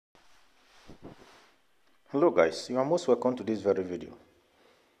Hello guys, you are most welcome to this very video.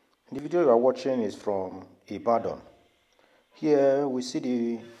 The video you are watching is from Ibadan. Here we see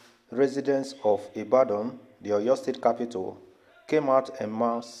the residents of Ibadan, the Oyo State capital, came out en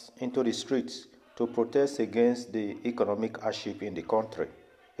masse into the streets to protest against the economic hardship in the country,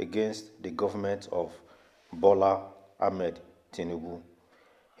 against the government of Bola Ahmed Tinubu.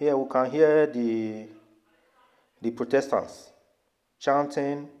 Here we can hear the protestants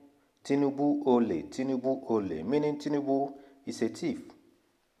chanting Tinubu Ole, meaning Tinubu is a thief.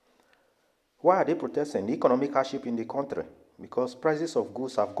 Why are they protesting? The economic hardship in the country. Because prices of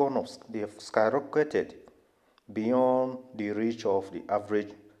goods have gone up. They have skyrocketed beyond the reach of the average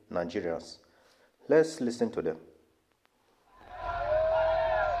Nigerians. Let's listen to them.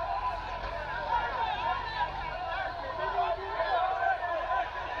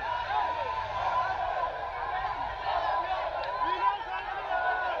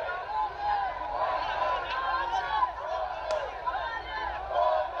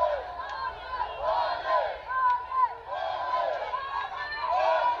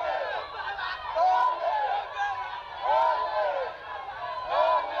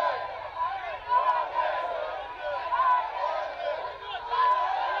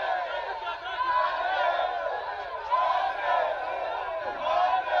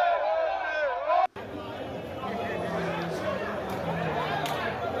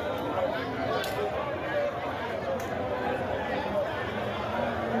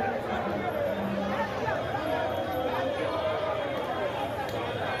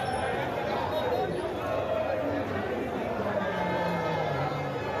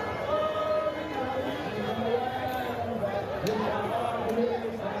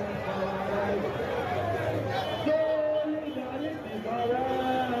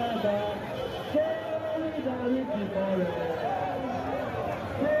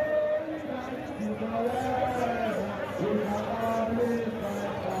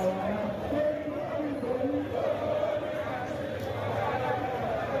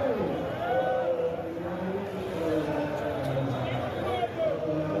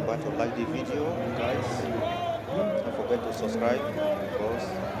 To like the video, guys. Don't forget to subscribe because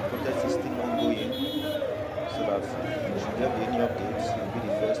the protest is still ongoing, so that should there be any updates, you'll be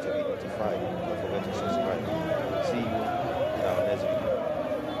the first to be notified. Don't forget to subscribe. See you in our next video.